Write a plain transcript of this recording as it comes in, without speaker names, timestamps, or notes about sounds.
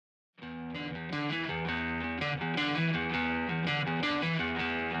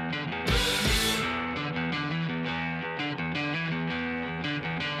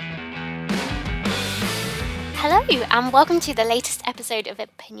Hello, and welcome to the latest episode of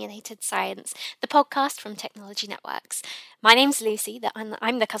Opinionated Science, the podcast from Technology Networks. My name's Lucy,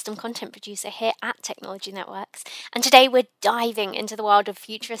 I'm the custom content producer here at Technology Networks, and today we're diving into the world of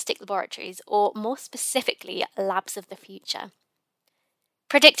futuristic laboratories, or more specifically, labs of the future.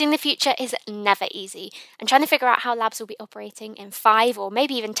 Predicting the future is never easy, and trying to figure out how labs will be operating in 5 or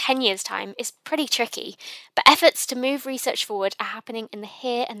maybe even 10 years' time is pretty tricky. But efforts to move research forward are happening in the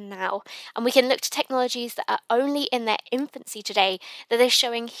here and now, and we can look to technologies that are only in their infancy today that are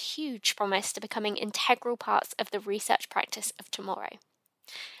showing huge promise to becoming integral parts of the research practice of tomorrow.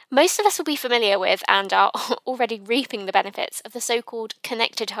 Most of us will be familiar with and are already reaping the benefits of the so-called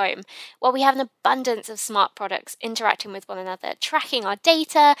connected home, where we have an abundance of smart products interacting with one another, tracking our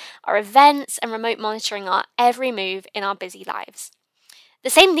data, our events, and remote monitoring our every move in our busy lives. The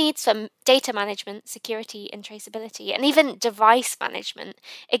same needs for data management, security, and traceability, and even device management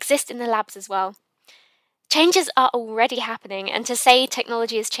exist in the labs as well. Changes are already happening, and to say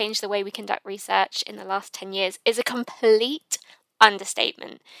technology has changed the way we conduct research in the last 10 years is a complete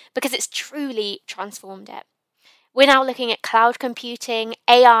understatement, because it's truly transformed it. We're now looking at cloud computing,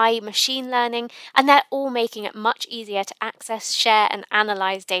 AI, machine learning, and they're all making it much easier to access, share, and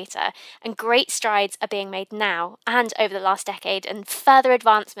analyze data. And great strides are being made now and over the last decade, and further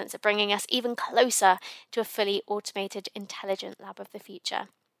advancements are bringing us even closer to a fully automated, intelligent lab of the future.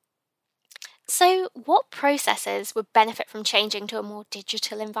 So, what processes would benefit from changing to a more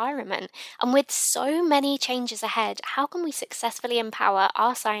digital environment? And with so many changes ahead, how can we successfully empower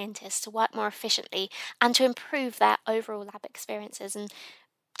our scientists to work more efficiently and to improve their overall lab experiences? And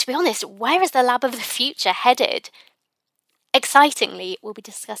to be honest, where is the lab of the future headed? Excitingly, we'll be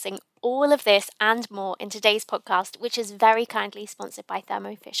discussing all of this and more in today's podcast, which is very kindly sponsored by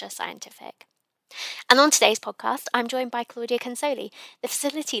Thermo Fisher Scientific. And on today's podcast, I'm joined by Claudia Consoli, the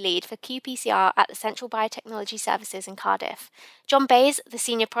facility lead for qPCR at the Central Biotechnology Services in Cardiff, John Bays, the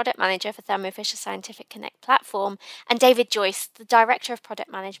senior product manager for Thermo Fisher Scientific Connect platform, and David Joyce, the director of product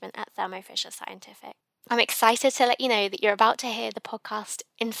management at Thermo Fisher Scientific. I'm excited to let you know that you're about to hear the podcast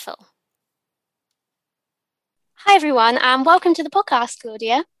in full. Hi everyone, and welcome to the podcast,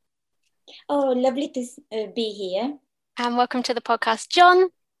 Claudia. Oh, lovely to be here. And welcome to the podcast, John.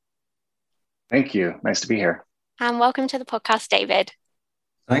 Thank you. Nice to be here. And welcome to the podcast, David.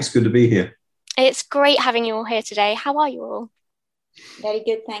 Thanks. Good to be here. It's great having you all here today. How are you all? Very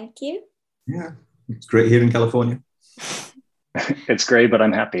good, thank you. Yeah, it's great here in California. It's great, but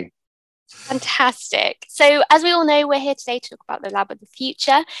I'm happy. Fantastic. So as we all know, we're here today to talk about the lab of the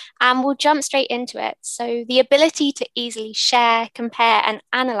future, and we'll jump straight into it. So the ability to easily share, compare, and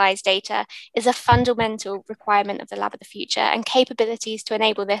analyze data is a fundamental requirement of the lab of the future, and capabilities to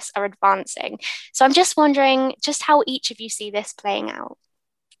enable this are advancing. So I'm just wondering just how each of you see this playing out.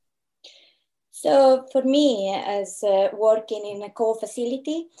 So for me, as working in a core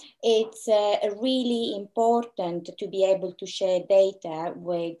facility, it's really important to be able to share data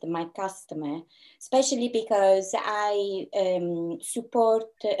with my customer, especially because I support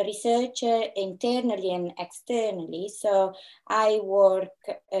research internally and externally. So I work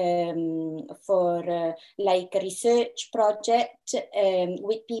for like a research project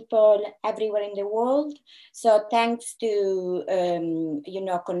with people everywhere in the world. So thanks to,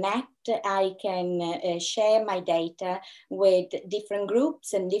 Connect, I can share my data with different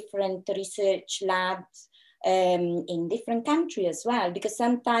groups and different research labs in different countries as well, because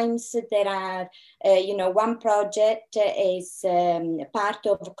sometimes there are, one project is part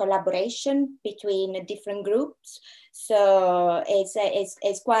of a collaboration between different groups. So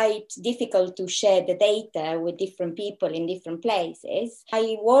it's quite difficult to share the data with different people in different places.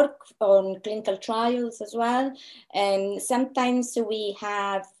 I work on clinical trials as well, and sometimes we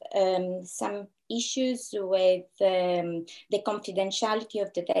have some issues with the confidentiality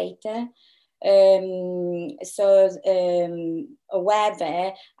of the data.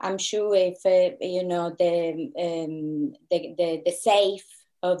 However, I'm sure if the safe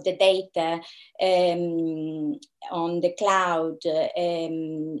of the data on the cloud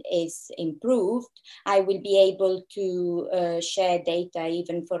is improved, I will be able to share data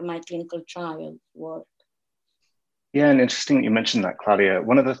even for my clinical trial work. Yeah, and interesting you mentioned that, Claudia.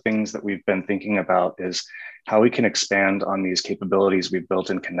 One of the things that we've been thinking about is how we can expand on these capabilities we've built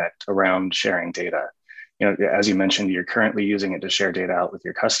in Connect around sharing data. As you mentioned, you're currently using it to share data out with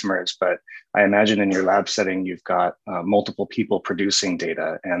your customers, but I imagine in your lab setting, you've got multiple people producing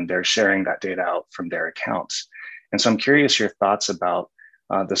data and they're sharing that data out from their accounts. And so I'm curious your thoughts about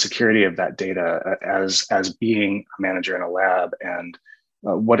the security of that data as being a manager in a lab, and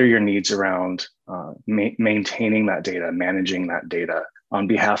what are your needs around maintaining that data, managing that data on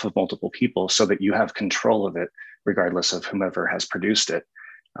behalf of multiple people so that you have control of it regardless of whomever has produced it,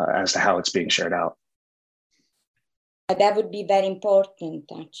 as to how it's being shared out. That would be very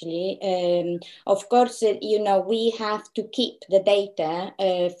important, actually. Of course, we have to keep the data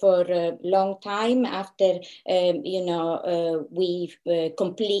for a long time after, we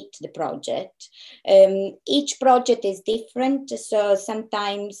complete the project. Each project is different. So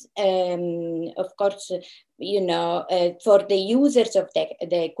sometimes, of course, for the users of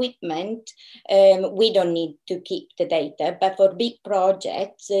the equipment, we don't need to keep the data. But for big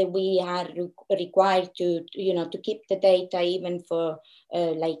projects, we are required to keep the data even for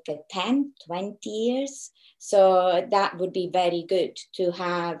 10, 20 years. So that would be very good to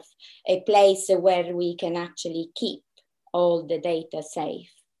have a place where we can actually keep all the data safe.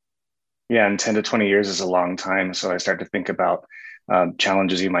 Yeah, and 10 to 20 years is a long time. So I start to think about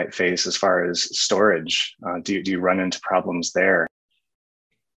challenges you might face as far as storage. Do you run into problems there?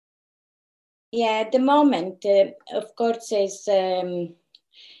 Yeah, at the moment, of course, is very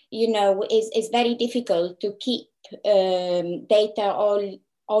difficult to keep data all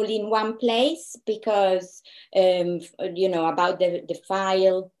in one place because, about the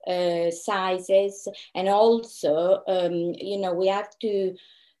file sizes, and also, we have to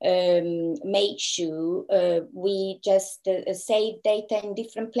make sure we just save data in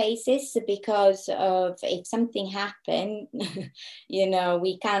different places, because of if something happens,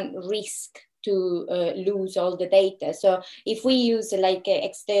 we can't risk to lose all the data. So if we use like an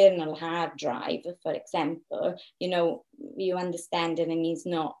external hard drive, for example, you understand that it is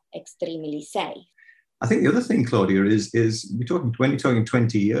not extremely safe. I think the other thing, Claudia, is when you're talking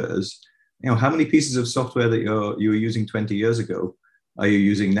 20 years, how many pieces of software that you were using 20 years ago are you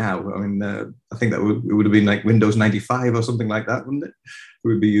using now? I mean, I think that it would have been like Windows 95 or something like that, wouldn't it?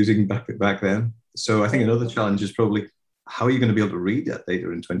 We'd be using back then. So I think another challenge is probably how are you going to be able to read that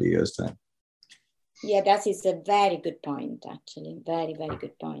data in 20 years' time? Yeah, that is a very good point, actually. Very, very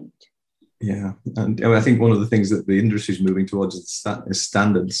good point. Yeah, and I think one of the things that the industry is moving towards is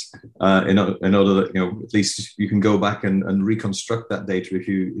standards. In order that at least you can go back and reconstruct that data if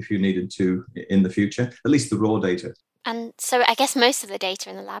you needed to in the future, at least the raw data. And so I guess most of the data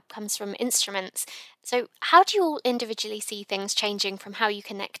in the lab comes from instruments. So how do you all individually see things changing from how you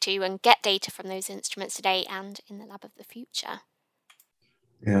connect to and get data from those instruments today and in the lab of the future?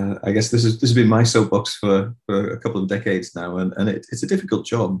 Yeah, I guess this has been my soapbox for a couple of decades now, and it's a difficult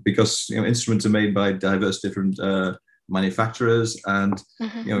job because instruments are made by diverse different manufacturers, and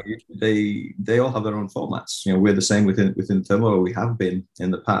they all have their own formats. We're the same within Thermo, or we have been in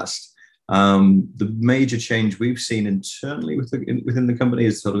the past. The major change we've seen internally within the company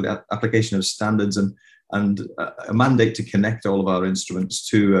is sort of the application of standards and a mandate to connect all of our instruments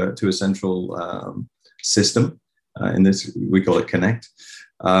to a central system. In this, we call it Connect.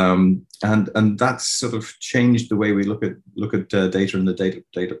 And that's sort of changed the way we look at data and the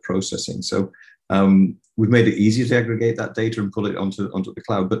data processing. So we've made it easier to aggregate that data and pull it onto the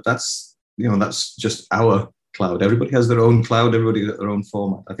cloud. But that's just our cloud. Everybody has their own cloud. Everybody has their own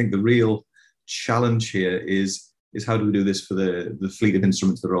format. I think the real challenge here is how do we do this for the fleet of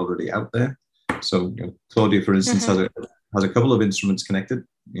instruments that are already out there. So Claudia, for instance, has a couple of instruments connected,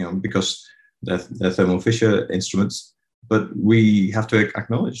 because they're Thermo Fisher instruments. But we have to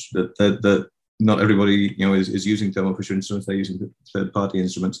acknowledge that not everybody is using Thermo Fisher instruments. They're using third-party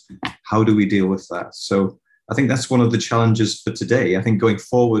instruments. How do we deal with that? So I think that's one of the challenges for today. I think going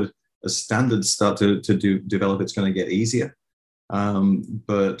forward, as standards start to develop, it's going to get easier.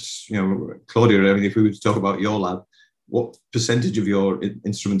 But Claudia, I mean, if we were to talk about your lab, what percentage of your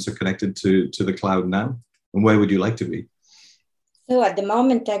instruments are connected to the cloud now, and where would you like to be? So at the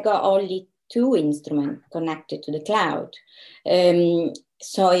moment, I got only 2 instruments connected to the cloud.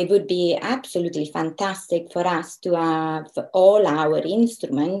 So it would be absolutely fantastic for us to have all our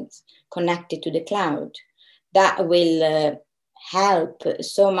instruments connected to the cloud. That will help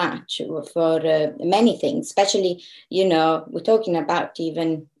so much for many things, especially, we're talking about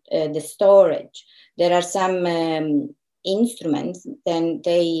even the storage. There are some instruments, then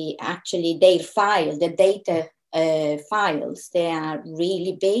their data files, they are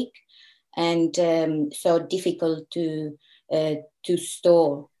really big, and so difficult to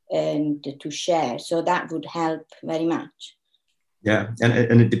store and to share. So that would help very much. Yeah,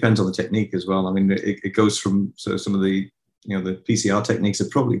 and it depends on the technique as well. I mean, it goes from some of the the PCR techniques are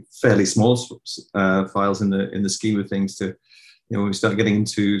probably fairly small files in the scheme of things. To when we start getting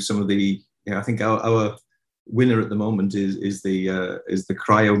into some of the I think our winner at the moment is the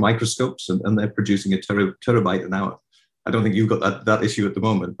cryo microscopes, and they're producing a terabyte an hour. I don't think you've got that issue at the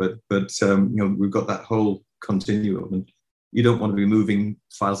moment, but we've got that whole continuum, and you don't want to be moving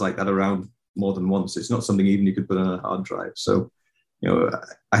files like that around more than once. It's not something even you could put on a hard drive. So,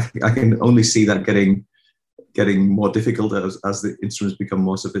 I can only see that getting more difficult as the instruments become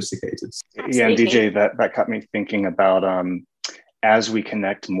more sophisticated. Absolutely. Yeah, and DJ, that got me thinking about as we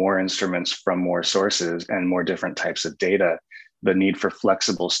connect more instruments from more sources and more different types of data, the need for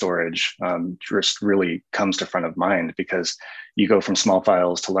flexible storage just really comes to front of mind, because you go from small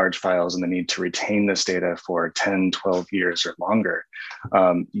files to large files and the need to retain this data for 10, 12 years or longer.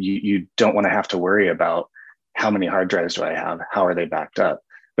 You don't want to have to worry about how many hard drives do I have? How are they backed up?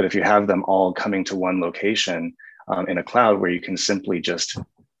 But if you have them all coming to one location in a cloud where you can simply just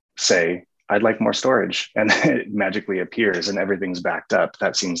say, I'd like more storage, and it magically appears and everything's backed up,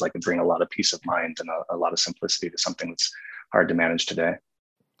 that seems like it brings a lot of peace of mind and a lot of simplicity to something that's hard to manage today.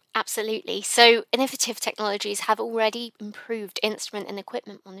 Absolutely. So innovative technologies have already improved instrument and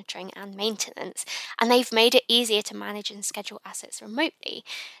equipment monitoring and maintenance, and they've made it easier to manage and schedule assets remotely.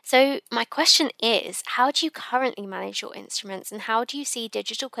 So my question is, how do you currently manage your instruments, and how do you see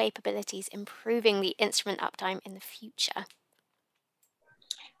digital capabilities improving the instrument uptime in the future?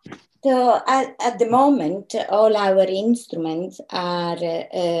 So at the moment, all our instruments are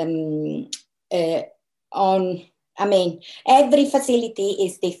every facility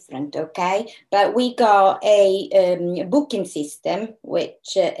is different, okay? But we got a booking system,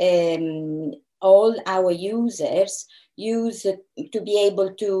 which all our users use to be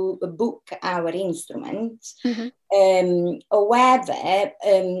able to book our instruments. Mm-hmm. However,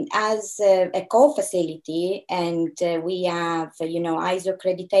 as a core facility, and we have, ISO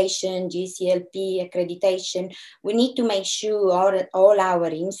accreditation, GCLP accreditation, we need to make sure all our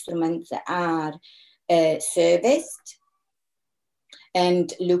instruments are serviced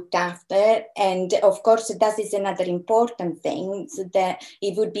and looked after. And of course, that is another important thing, so that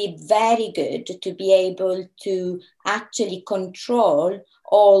it would be very good to be able to actually control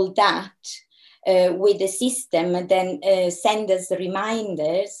all that with the system, and then send us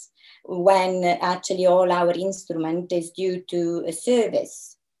reminders when actually all our instrument is due to a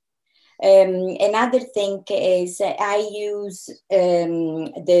service. Another thing is I use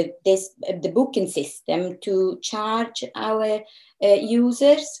the booking system to charge our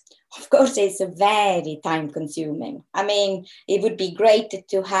users. Of course, it's very time consuming. I mean, it would be great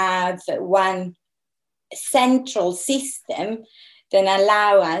to have one central system then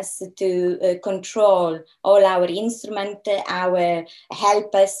allow us to control all our instrument,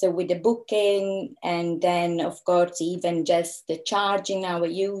 help us with the booking, and then of course even just charging our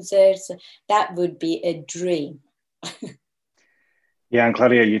users. That would be a dream. Yeah, and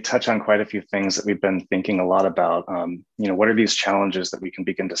Claudia, you touch on quite a few things that we've been thinking a lot about. What are these challenges that we can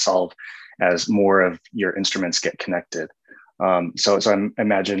begin to solve as more of your instruments get connected? So I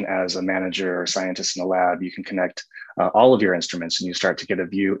imagine as a manager or scientist in a lab, you can connect all of your instruments and you start to get a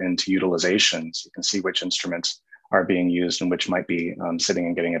view into utilization. So you can see which instruments are being used and which might be sitting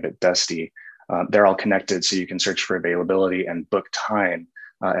and getting a bit dusty. They're all connected, so you can search for availability and book time.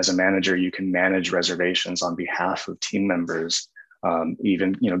 As a manager, you can manage reservations on behalf of team members.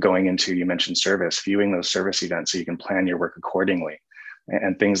 Even going into, you mentioned service, viewing those service events so you can plan your work accordingly.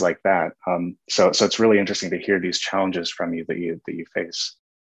 And things like that. So it's really interesting to hear these challenges from you that you face.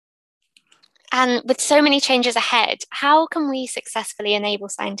 And with so many changes ahead, how can we successfully enable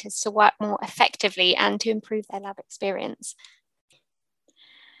scientists to work more effectively and to improve their lab experience?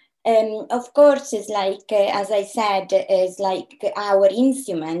 Of course, it's like, as I said, it's like our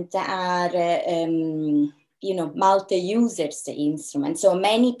instruments are multi-users instruments. So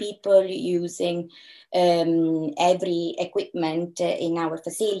many people using every equipment in our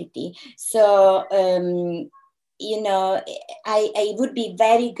facility. So, I would be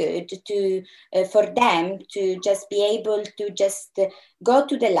very good to for them to just be able to just go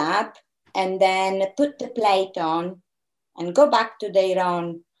to the lab and then put the plate on and go back to their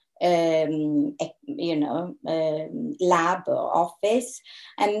own lab or office,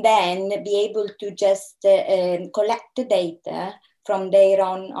 and then be able to just collect the data from their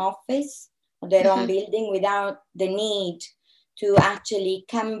own office or their own building without the need to actually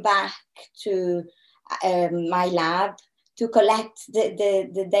come back to my lab to collect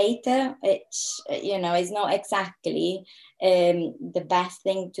the data. Which is not exactly the best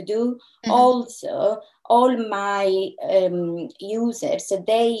thing to do. Also, all my users, so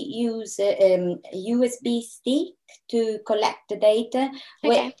they use a USB stick to collect the data,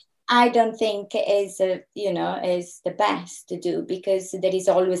 which I don't think is the best to do, because there is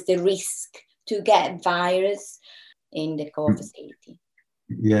always the risk to get virus in the core facility.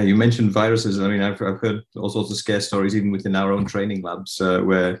 Yeah, you mentioned viruses. I mean, I've heard all sorts of scare stories, even within our own training labs,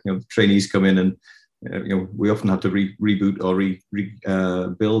 where trainees come in and we often have to reboot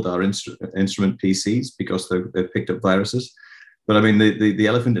or build our instrument PCs because they've picked up viruses. But I mean, the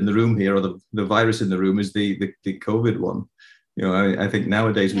elephant in the room here, or the virus in the room, is the COVID one. I think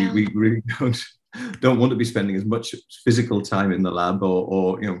nowadays we really don't want to be spending as much physical time in the lab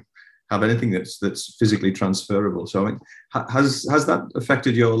or have anything that's physically transferable. So I mean, has that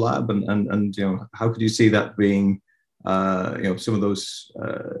affected your lab, and how could you see that being some of those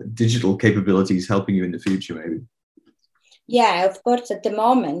digital capabilities helping you in the future, maybe? Yeah, of course. At the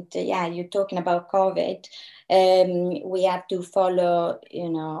moment, you're talking about COVID. We have to follow,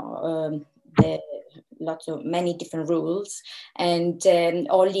 many different rules, and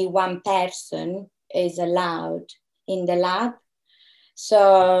only one person is allowed in the lab.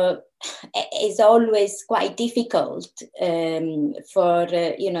 So it's always quite difficult for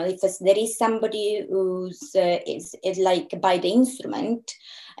if there is somebody who's is like by the instrument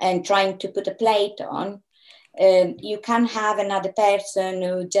and trying to put a plate on. You can have another person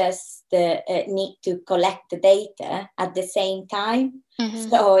who just need to collect the data at the same time. Mm-hmm.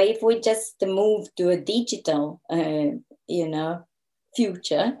 So if we just move to a digital,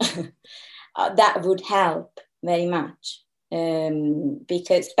 future, that would help very much.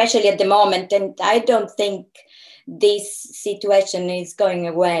 Because especially at the moment, and I don't think this situation is going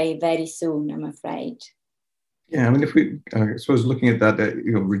away very soon, I'm afraid. Yeah, I mean, if we, I suppose, looking at that,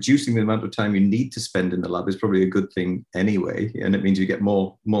 reducing the amount of time you need to spend in the lab is probably a good thing anyway, and it means you get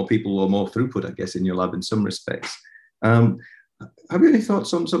more people or more throughput, I guess, in your lab in some respects. Have you any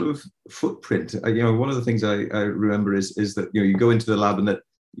thoughts on sort of footprint? One of the things I remember is that you go into the lab and that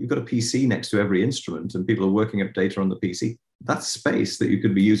you've got a PC next to every instrument, and people are working up data on the PC. That's space that you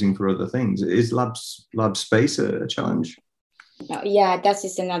could be using for other things. Is lab space a challenge? Yeah, that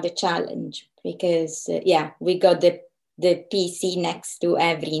is another challenge because we got the PC next to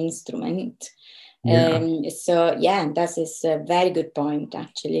every instrument. That is a very good point,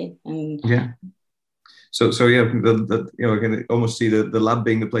 actually. So I can almost see the lab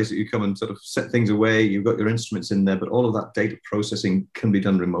being the place that you come and sort of set things away. You've got your instruments in there, but all of that data processing can be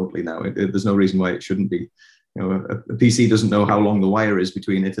done remotely now. There's no reason why it shouldn't be. A PC doesn't know how long the wire is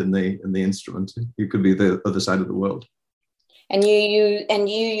between it and the instrument. You could be the other side of the world. And you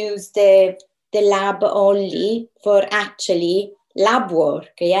use the lab only for actually lab work,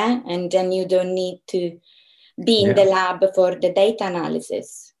 and then you don't need to be in the lab for the data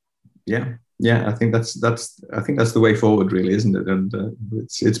analysis. Yeah, I think that's the way forward, really, isn't it? And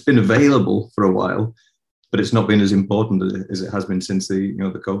it's been available for a while, but it's not been as important as it has been since the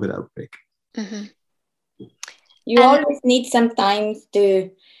COVID outbreak. Mm-hmm. You always need sometimes to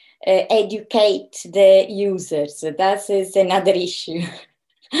educate the users. So that is another issue.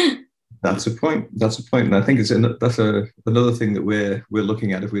 That's a point. And I think that's another thing that we're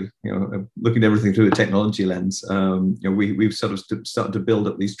looking at if we're looking at everything through a technology lens. We've sort of started to build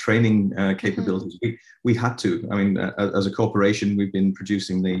up these training capabilities. Mm-hmm. We had to. I mean, as a corporation, we've been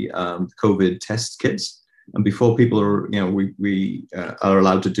producing the COVID test kits, and before people are we are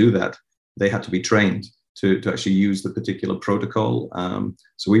allowed to do that, they had to be trained to actually use the particular protocol.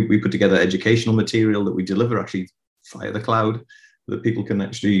 So we put together educational material that we deliver actually via the cloud, that people can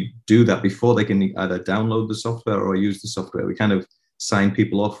actually do that before they can either download the software or use the software. We kind of sign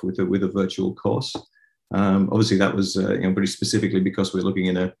people off with a virtual course. Obviously, that was very specifically because we're looking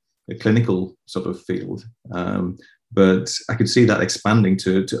in a clinical sort of field. But I could see that expanding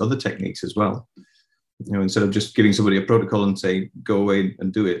to other techniques as well. Instead of just giving somebody a protocol and say, go away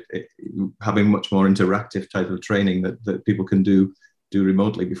and do it, having much more interactive type of training that people can do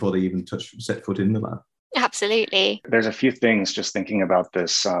remotely before they even set foot in the lab. Absolutely. There's a few things just thinking about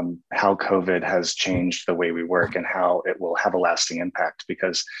this, how COVID has changed the way we work and how it will have a lasting impact.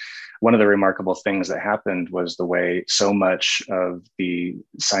 Because one of the remarkable things that happened was the way so much of the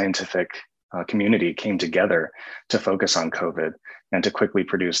scientific community came together to focus on COVID and to quickly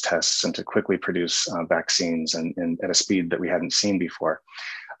produce tests and to quickly produce vaccines and at a speed that we hadn't seen before.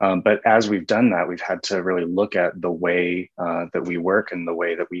 But as we've done that, we've had to really look at the way that we work and the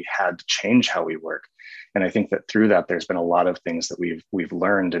way that we had to change how we work. And I think that through that, there's been a lot of things that we've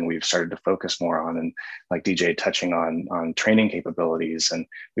learned and we've started to focus more on. And like DJ touching on training capabilities, and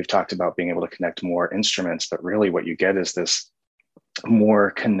we've talked about being able to connect more instruments, but really what you get is this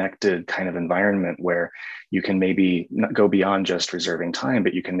more connected kind of environment where you can maybe not go beyond just reserving time,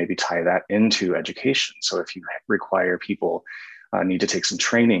 but you can maybe tie that into education. So if you require people need to take some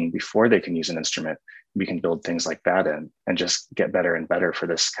training before they can use an instrument, we can build things like that in and just get better and better for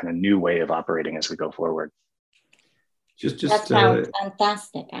this kind of new way of operating as we go forward. That sounds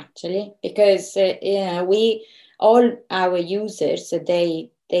fantastic, actually, because we all our users,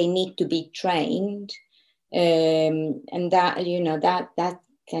 they they need to be trained, and that, you know, that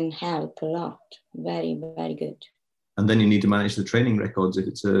can help a lot. Very, very good. And then you need to manage the training records. If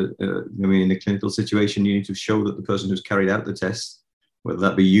it's in a clinical situation, you need to show that the person who's carried out the test, whether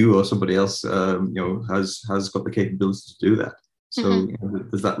that be you or somebody else, has got the capability to do that. So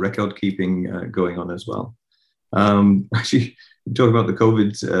there's that record keeping going on as well. Actually, talking about the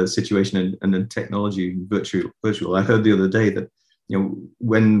COVID situation and then technology virtual, I heard the other day that, you know,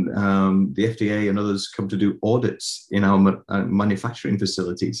 when the FDA and others come to do audits in our manufacturing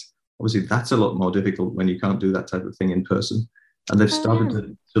facilities, obviously that's a lot more difficult when you can't do that type of thing in person. And they've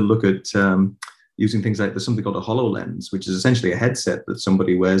started to look at using things like, there's something called a HoloLens, which is essentially a headset that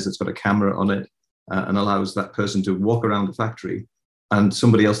somebody wears that's got a camera on it and allows that person to walk around the factory and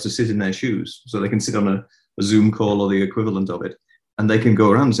somebody else to sit in their shoes. So they can sit on a Zoom call or the equivalent of it, and they can go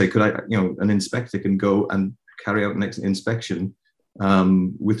around and say, could I, you know, an inspector can go and carry out an inspection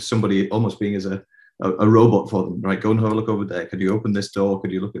with somebody almost being as a robot for them, right? Go and have a look over there. Could you open this door?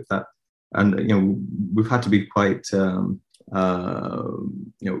 Could you look at that? And, you know, we've had to be quite, got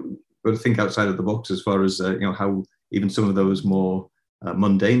to think outside of the box as far as, how even some of those more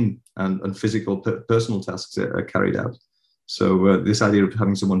mundane and physical personal tasks are carried out. So this idea of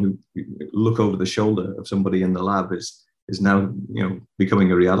having someone who look over the shoulder of somebody in the lab is now, you know,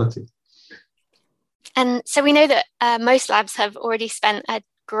 becoming a reality. And so we know that most labs have already spent a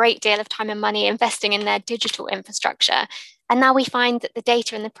great deal of time and money investing in their digital infrastructure. And now we find that the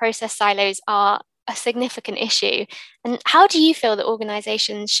data and the process silos are a significant issue. And how do you feel that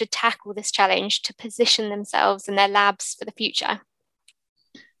organizations should tackle this challenge to position themselves and their labs for the future?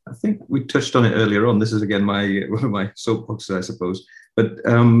 I think we touched on it earlier on. This is, again, one of my soapboxes, I suppose. But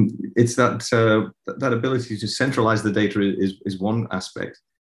it's that ability to centralize the data is one aspect.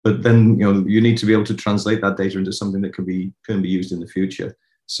 But then, you know, you need to be able to translate that data into something that can be used in the future.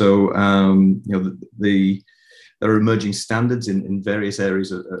 So, there are emerging standards in various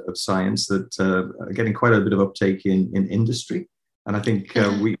areas of science that are getting quite a bit of uptake in industry. And I think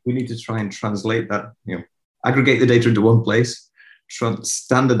we need to try and translate that, you know, aggregate the data into one place,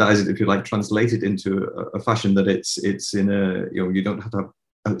 standardize it, if you like, translate it into a fashion that it's in a, you know, you don't have to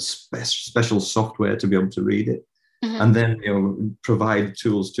have a special software to be able to read it. And then, you know, provide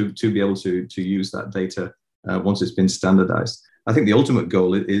tools to be able to use that data once it's been standardized. I think the ultimate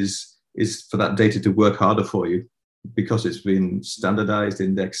goal is for that data to work harder for you because it's been standardized,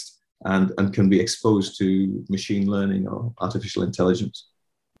 indexed, and can be exposed to machine learning or artificial intelligence.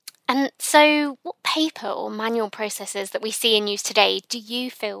 And so what paper or manual processes that we see in use today do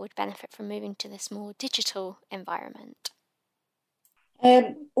you feel would benefit from moving to this more digital environment?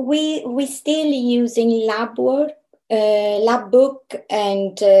 We still using lab book,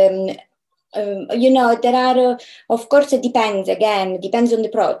 and there are, of course, it depends on the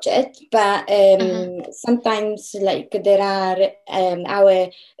project, but sometimes, like, there are our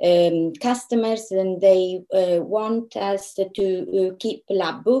customers, and they want us to keep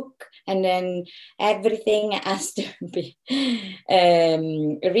lab book, and then everything has to be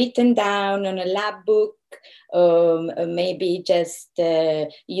written down on a lab book. Maybe just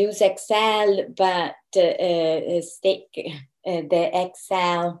use Excel, but stick the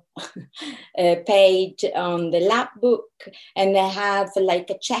Excel page on the lab book, and they have like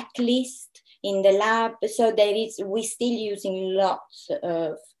a checklist in the lab. So we're still using lots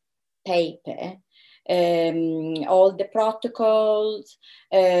of paper. All the protocols,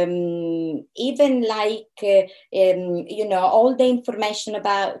 even like, all the information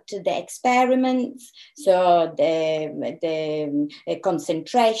about the experiments, so the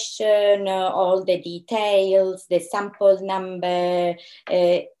concentration, all the details, the sample number,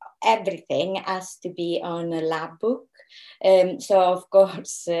 everything has to be on a lab book. So of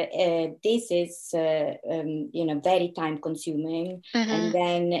course, this is very time consuming, and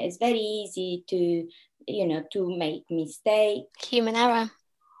then it's very easy to make mistake. Human error.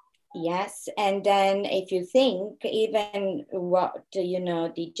 Yes, and then if you think even what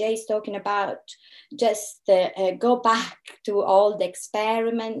DJ is talking about, just go back to all the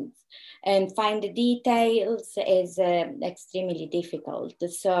experiments and find the details is extremely difficult.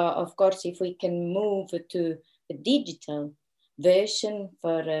 So of course, if we can move to a digital version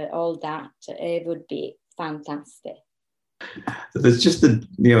for all that, it would be fantastic. There's just the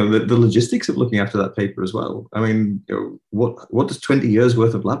logistics of looking after that paper as well. I mean, what does 20 years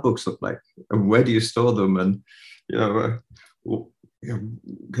worth of lab books look like, and where do you store them? And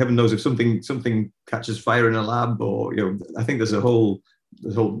heaven knows if something catches fire in a lab, or I think there's a whole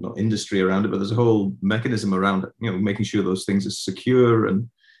not industry around it, but there's a whole mechanism around it, making sure those things are secure and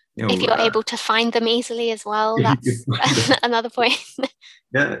if you're able to find them easily as well, that's another point.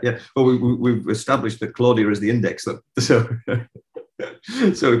 Yeah. Well, we've established that Claudia is the index, so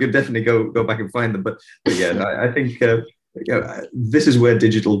we could definitely go back and find them. But yeah, I think this is where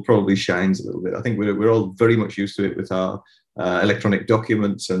digital probably shines a little bit. I think we're all very much used to it with our electronic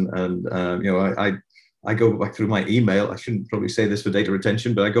documents, and I go back through my email. I shouldn't probably say this for data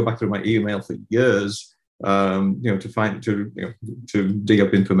retention, but I go back through my email for years, to dig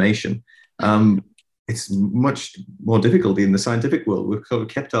up information. It's much more difficult in the scientific world. We've kind of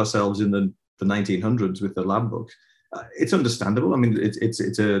kept ourselves in the 1900s with the lab books. It's understandable. I mean,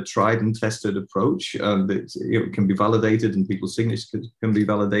 it's a tried and tested approach. It can be validated, and people's signatures can be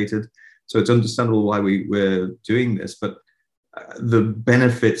validated. So it's understandable why we're doing this. But the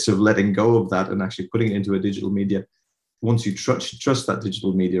benefits of letting go of that and actually putting it into a digital media, once you trust that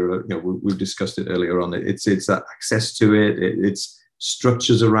digital media, we've discussed it earlier on. It's that access to it. It's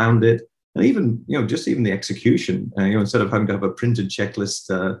structures around it. And even, just even the execution, instead of having to have a printed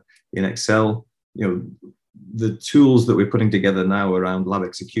checklist in Excel, the tools that we're putting together now around lab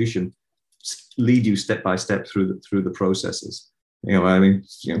execution lead you step by step through the processes.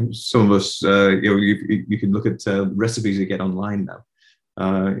 Some of us, you can look at recipes you get online now.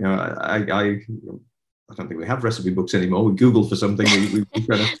 I don't think we have recipe books anymore. We Google for something. We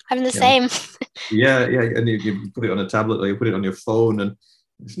kind of, I'm the same. Yeah, and you put it on a tablet or you put it on your phone, and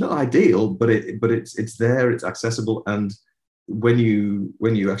it's not ideal, but it's there, it's accessible, and when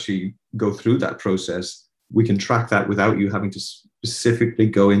you actually go through that process, we can track that without you having to specifically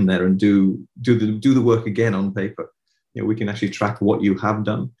go in there and do the work again on paper. We can actually track what you have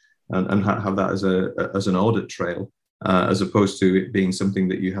done and have that as an audit trail, as opposed to it being something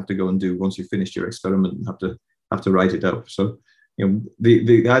that you have to go and do once you've finished your experiment and have to write it up. So,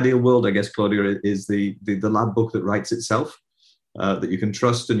 the ideal world, I guess, Claudia, is the lab book that writes itself. That you can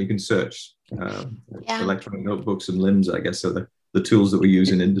trust and you can search. Electronic notebooks and LIMS, I guess, are the tools that we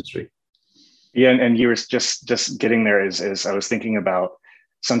use in industry. Yeah, and you were just getting there is I was thinking about,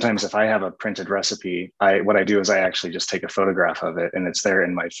 sometimes if I have a printed recipe, what I do is I actually just take a photograph of it, and it's there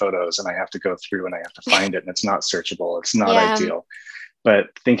in my photos, and I have to go through and I have to find it, and it's not searchable. It's not ideal. But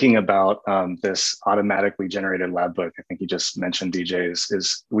thinking about this automatically generated lab book, I think you just mentioned, DJ,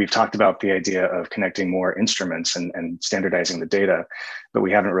 is we've talked about the idea of connecting more instruments and standardizing the data, but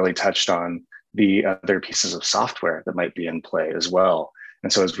we haven't really touched on the other pieces of software that might be in play as well.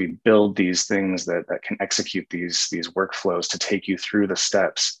 And so as we build these things that can execute these workflows to take you through the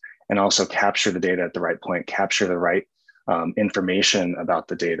steps and also capture the data at the right point, capture the right information about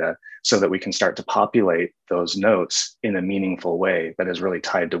the data, so that we can start to populate those notes in a meaningful way that is really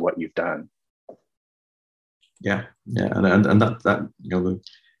tied to what you've done. Yeah, and that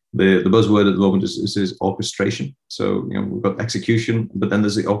the buzzword at the moment is orchestration. So we've got execution, but then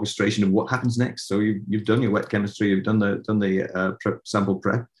there's the orchestration of what happens next. So you've done your wet chemistry, you've done the sample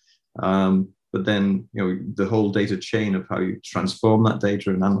prep, but then the whole data chain of how you transform that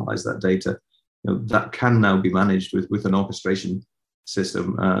data and analyze that data. That can now be managed with an orchestration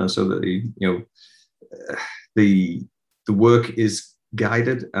system, so that the work is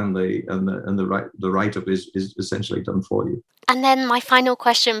guided and the write up is essentially done for you. And then my final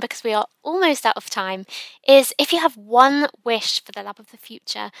question, because we are almost out of time, is if you have one wish for the lab of the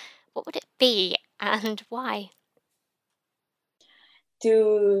future, what would it be and why?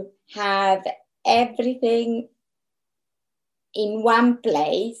 To have everything in one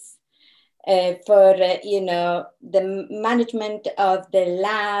place. For the management of the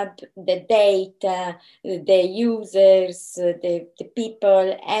lab, the data, the users, the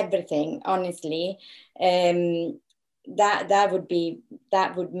people, everything. Honestly, that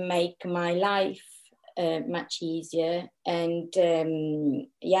would make my life much easier. And I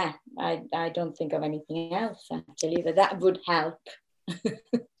don't think of anything else actually, but that would help.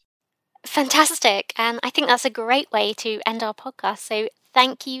 Fantastic, and I think that's a great way to end our podcast. So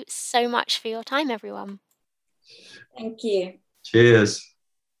thank you so much for your time, everyone. Thank you. Cheers.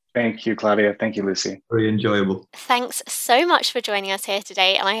 Thank you, Claudia. Thank you, Lucy. Very enjoyable. Thanks so much for joining us here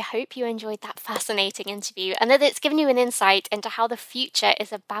today, and I hope you enjoyed that fascinating interview and that it's given you an insight into how the future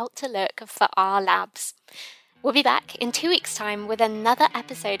is about to look for our labs. We'll be back in 2 weeks' time with another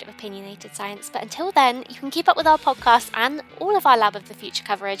episode of Opinionated Science, but until then, you can keep up with our podcast and all of our Lab of the Future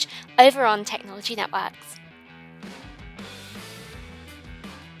coverage over on Technology Networks.